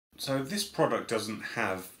So this product doesn't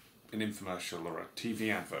have an infomercial or a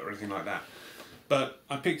TV advert or anything like that. But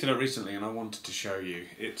I picked it up recently and I wanted to show you.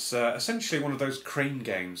 It's essentially one of those crane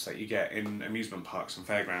games that you get in amusement parks and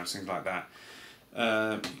fairgrounds, things like that.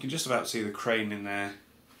 You can just about see the crane in there.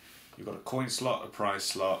 You've got a coin slot, a prize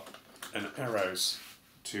slot, and arrows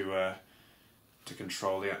to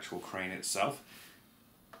control the actual crane itself.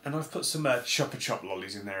 And I've put some Chupa Chop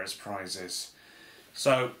lollies in there as prizes.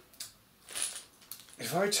 So,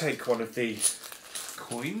 if I take one of the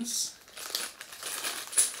coins,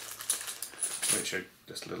 which are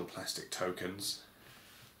just little plastic tokens,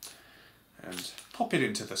 and pop it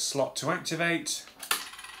into the slot to activate,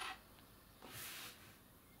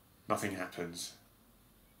 nothing happens.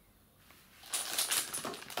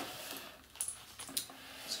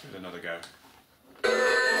 Let's give it another go.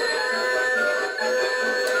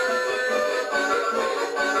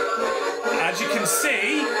 As you can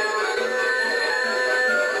see,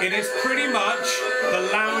 it is pretty much the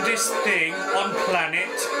loudest thing on planet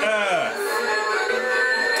Earth.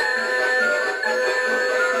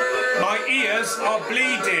 My ears are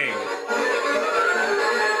bleeding.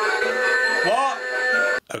 What?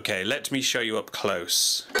 Okay, let me show you up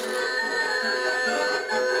close. There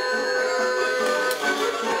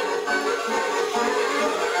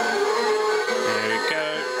we go.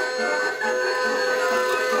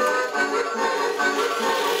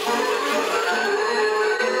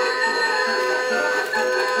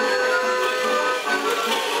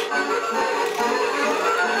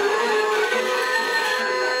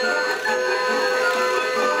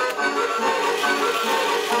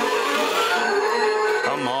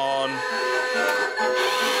 Come on.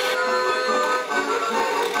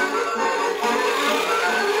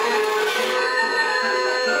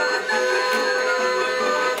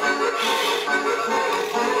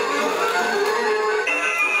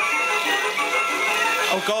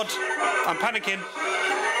 Oh God, I'm panicking.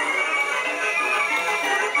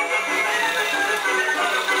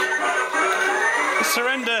 It's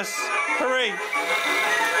horrendous. Hurry.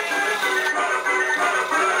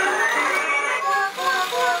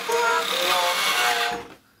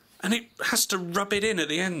 And it has to rub it in at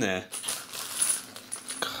the end there.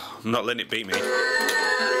 I'm not letting it beat me.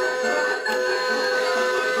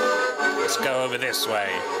 Let's go over this way.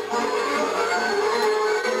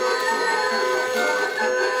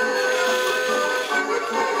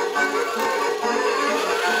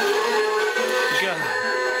 Go.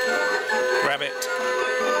 Grab it.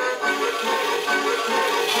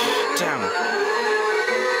 Damn.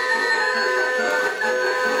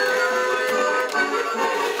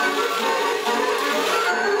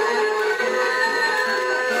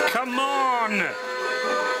 Come on!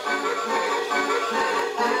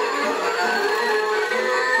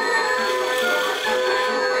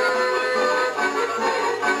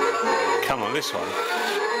 Come on, this one.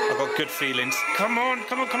 I've got good feelings. Come on,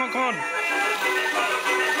 come on, come on, come on!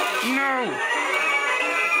 No!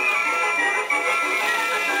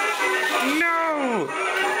 No!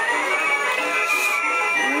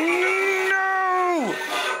 No!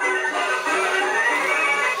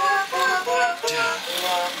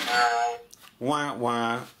 Wah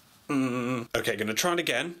wah. Okay, gonna try it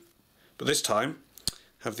again, but this time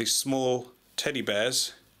have these small teddy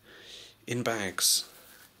bears in bags.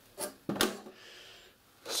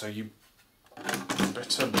 So you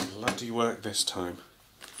better bloody work this time.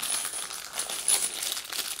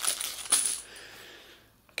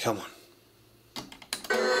 Come on.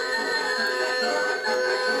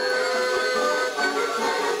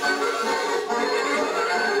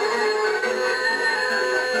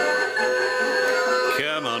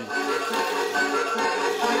 Come on.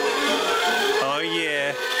 Oh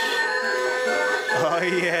yeah. Oh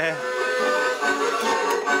yeah.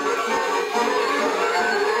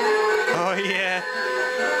 Oh yeah.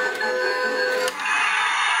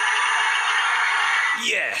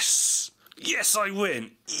 Yes. Yes, I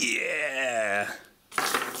win. Yeah.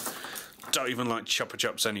 Don't even like Chupa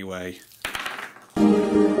Chups anyway.